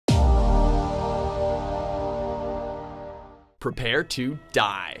prepare to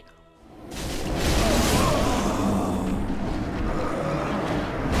die.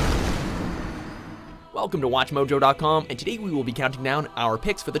 Welcome to WatchMojo.com, and today we will be counting down our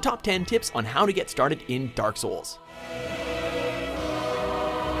picks for the top 10 tips on how to get started in Dark Souls.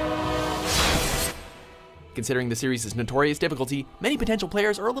 Considering the series' notorious difficulty, many potential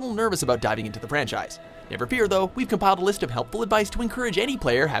players are a little nervous about diving into the franchise. Never fear though, we've compiled a list of helpful advice to encourage any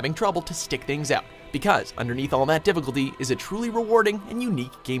player having trouble to stick things out, because underneath all that difficulty is a truly rewarding and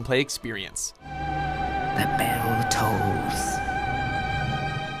unique gameplay experience. The bell tolls.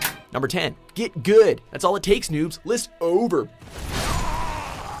 Number 10, get good. That's all it takes, noobs. List over.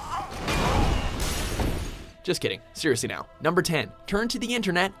 Just kidding, seriously now. Number 10, turn to the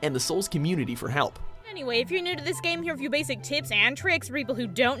internet and the Souls community for help. Anyway, if you're new to this game, here are a few basic tips and tricks for people who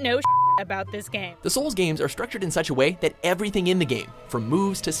don't know about this game. The Souls games are structured in such a way that everything in the game, from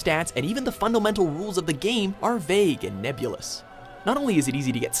moves to stats and even the fundamental rules of the game, are vague and nebulous. Not only is it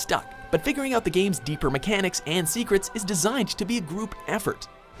easy to get stuck, but figuring out the game's deeper mechanics and secrets is designed to be a group effort.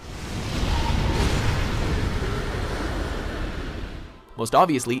 Most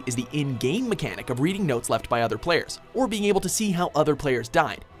obviously is the in-game mechanic of reading notes left by other players, or being able to see how other players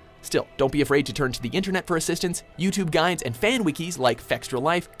died. Still, don't be afraid to turn to the internet for assistance. YouTube guides and fan wikis like Fextra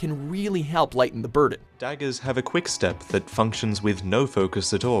Life can really help lighten the burden. Daggers have a quick step that functions with no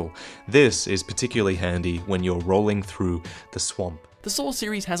focus at all. This is particularly handy when you're rolling through the swamp. The Souls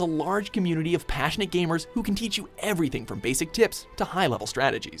series has a large community of passionate gamers who can teach you everything from basic tips to high-level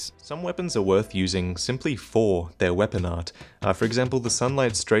strategies. Some weapons are worth using simply for their weapon art. For example, the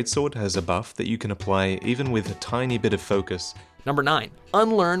Sunlight Straightsword has a buff that you can apply even with a tiny bit of focus. Number 9,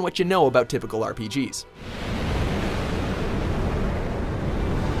 unlearn what you know about typical RPGs.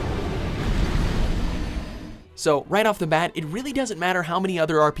 So, right off the bat, it really doesn't matter how many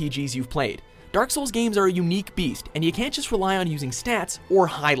other RPGs you've played. Dark Souls games are a unique beast, and you can't just rely on using stats or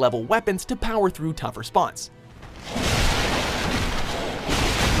high-level weapons to power through tougher spots.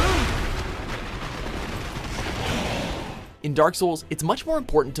 In Dark Souls, it's much more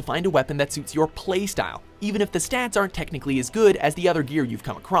important to find a weapon that suits your playstyle, even if the stats aren't technically as good as the other gear you've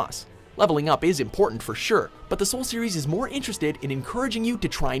come across. Leveling up is important for sure, but the Souls series is more interested in encouraging you to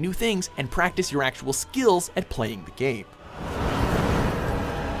try new things and practice your actual skills at playing the game.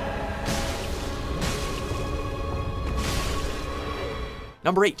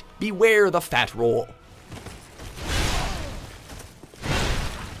 Number 8, beware the fat roll.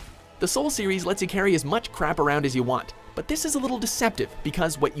 The Souls series lets you carry as much crap around as you want, but this is a little deceptive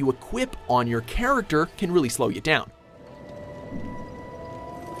because what you equip on your character can really slow you down.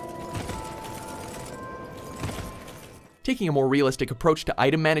 Taking a more realistic approach to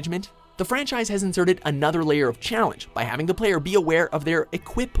item management, the franchise has inserted another layer of challenge by having the player be aware of their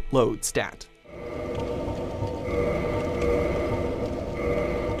equip load stat.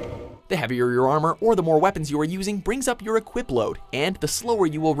 The heavier your armor or the more weapons you are using brings up your equip load, and the slower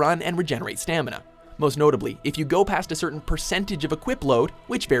you will run and regenerate stamina. Most notably, if you go past a certain percentage of equip load,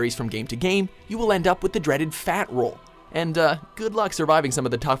 which varies from game to game, you will end up with the dreaded fat roll. And good luck surviving some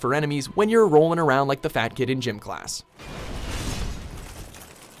of the tougher enemies when you're rolling around like the fat kid in gym class.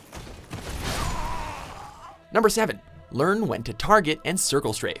 Number 7, learn when to target and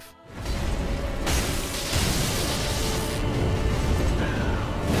circle strafe.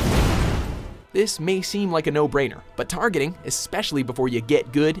 This may seem like a no-brainer, but targeting, especially before you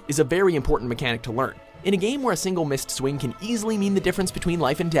get good, is a very important mechanic to learn. In a game where a single missed swing can easily mean the difference between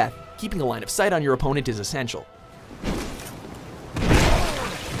life and death, keeping a line of sight on your opponent is essential.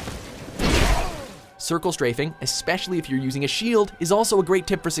 Circle strafing, especially if you're using a shield, is also a great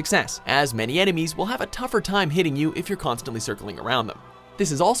tip for success, as many enemies will have a tougher time hitting you if you're constantly circling around them.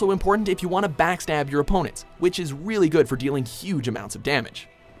 This is also important if you want to backstab your opponents, which is really good for dealing huge amounts of damage.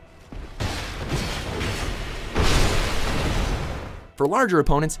 For larger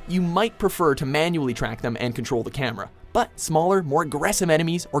opponents, you might prefer to manually track them and control the camera, but smaller, more aggressive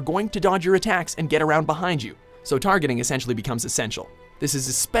enemies are going to dodge your attacks and get around behind you, so targeting essentially becomes essential. This is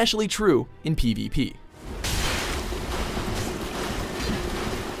especially true in PvP.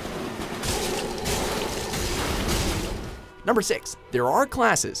 Number 6, there are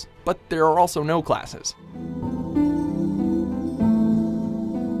classes, but there are also no classes.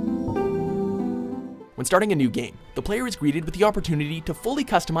 When starting a new game, the player is greeted with the opportunity to fully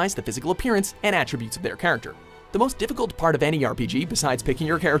customize the physical appearance and attributes of their character. The most difficult part of any RPG, besides picking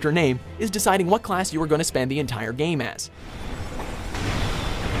your character name, is deciding what class you are going to spend the entire game as.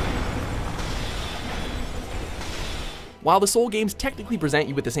 While the Soul games technically present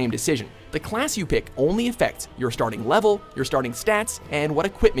you with the same decision, the class you pick only affects your starting level, your starting stats, and what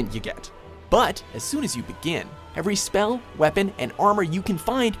equipment you get. But as soon as you begin, every spell, weapon, and armor you can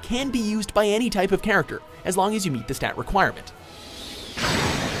find can be used by any type of character, as long as you meet the stat requirement.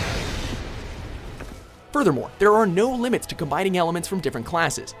 Furthermore, there are no limits to combining elements from different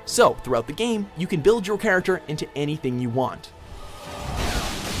classes, so throughout the game, you can build your character into anything you want.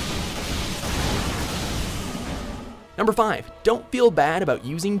 Number 5, don't feel bad about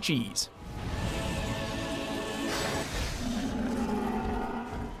using cheese.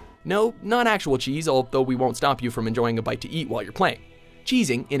 No, not actual cheese, although we won't stop you from enjoying a bite to eat while you're playing.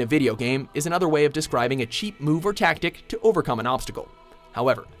 Cheesing in a video game is another way of describing a cheap move or tactic to overcome an obstacle.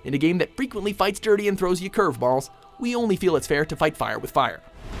 However, in a game that frequently fights dirty and throws you curveballs, we only feel it's fair to fight fire with fire.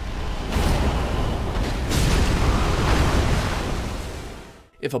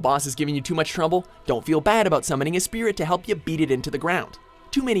 If a boss is giving you too much trouble, don't feel bad about summoning a spirit to help you beat it into the ground.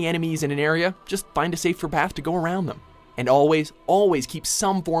 Too many enemies in an area, just find a safer path to go around them. And always, always keep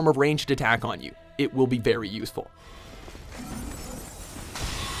some form of ranged attack on you. It will be very useful.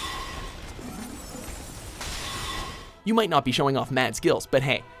 You might not be showing off mad skills, but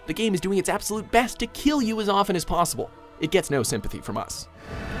hey, the game is doing its absolute best to kill you as often as possible. It gets no sympathy from us.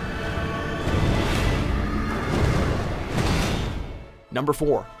 Number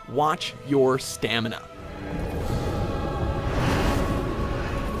 4, watch your stamina.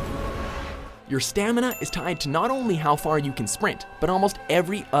 Your stamina is tied to not only how far you can sprint, but almost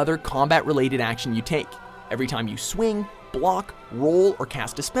every other combat-related action you take. Every time you swing, block, roll, or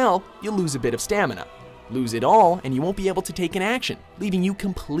cast a spell, you lose a bit of stamina. Lose it all, and you won't be able to take an action, leaving you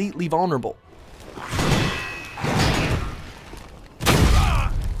completely vulnerable.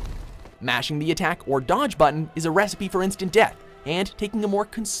 Mashing the attack or dodge button is a recipe for instant death, and taking a more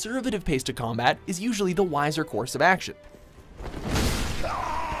conservative pace to combat is usually the wiser course of action.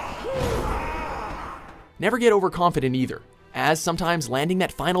 Never get overconfident either, as sometimes landing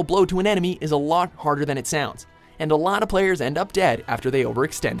that final blow to an enemy is a lot harder than it sounds, and a lot of players end up dead after they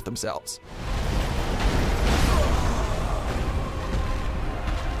overextend themselves.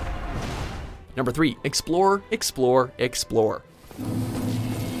 Number 3, explore, explore, explore.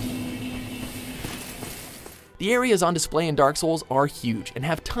 The areas on display in Dark Souls are huge and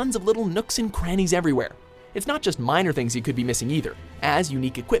have tons of little nooks and crannies everywhere. It's not just minor things you could be missing either, as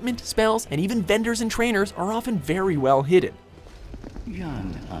unique equipment, spells, and even vendors and trainers are often very well hidden.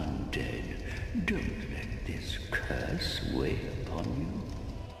 Young undead, don't let this curse weigh upon you.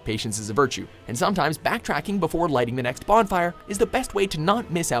 Patience is a virtue, and sometimes backtracking before lighting the next bonfire is the best way to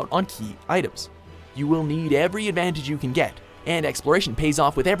not miss out on key items. You will need every advantage you can get, and exploration pays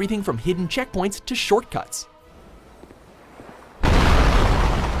off with everything from hidden checkpoints to shortcuts.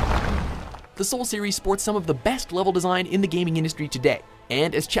 The Soul series sports some of the best level design in the gaming industry today,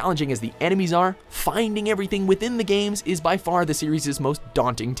 and as challenging as the enemies are, finding everything within the games is by far the series' most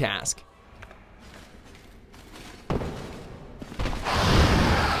daunting task.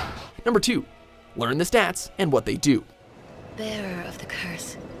 Number 2, learn the stats and what they do. Bearer of the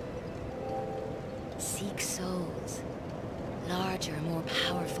curse. Seek souls. Larger, more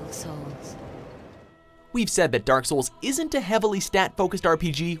powerful souls. We've said that Dark Souls isn't a heavily stat-focused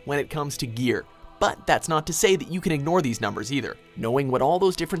RPG when it comes to gear, but that's not to say that you can ignore these numbers either. Knowing what all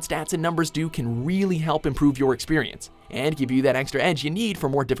those different stats and numbers do can really help improve your experience, and give you that extra edge you need for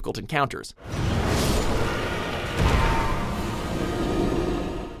more difficult encounters.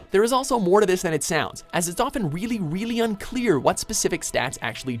 There is also more to this than it sounds, as it's often really unclear what specific stats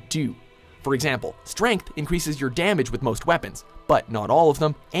actually do. For example, strength increases your damage with most weapons, but not all of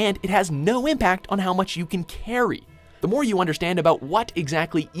them, and it has no impact on how much you can carry. The more you understand about what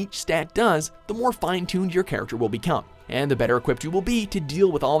exactly each stat does, the more fine-tuned your character will become, and the better equipped you will be to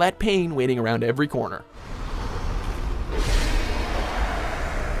deal with all that pain waiting around every corner.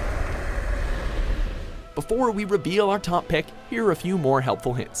 Before we reveal our top pick, here are a few more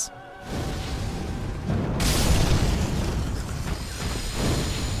helpful hints.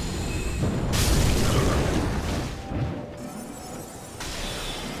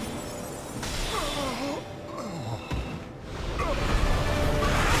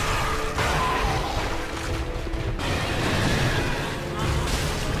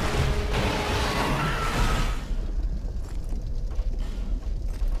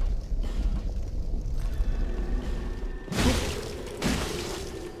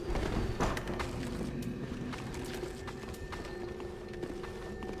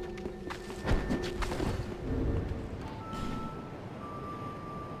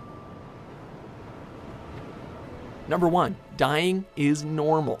 Number 1, dying is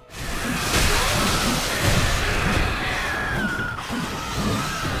normal.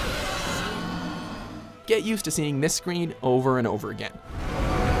 Get used to seeing this screen over and over again.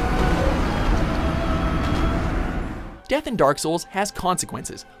 Death in Dark Souls has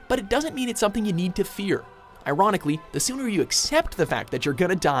consequences, but it doesn't mean it's something you need to fear. Ironically, the sooner you accept the fact that you're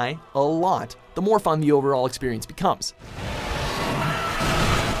gonna die a lot, the more fun the overall experience becomes.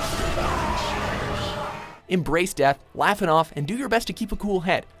 Embrace death, laugh it off, and do your best to keep a cool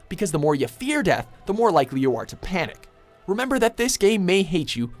head, because the more you fear death, the more likely you are to panic. Remember that this game may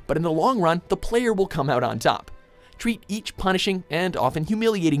hate you, but in the long run, the player will come out on top. Treat each punishing and often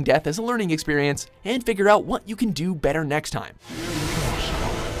humiliating death as a learning experience, and figure out what you can do better next time.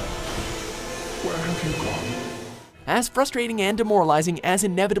 Where have you gone? As frustrating and demoralizing as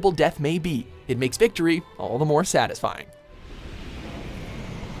inevitable death may be, it makes victory all the more satisfying.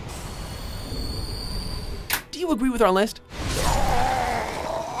 Do you agree with our list?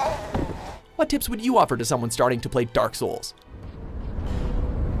 What tips would you offer to someone starting to play Dark Souls?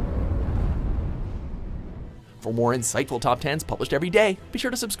 For more insightful top 10s published every day, be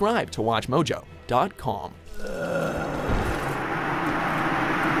sure to subscribe to WatchMojo.com.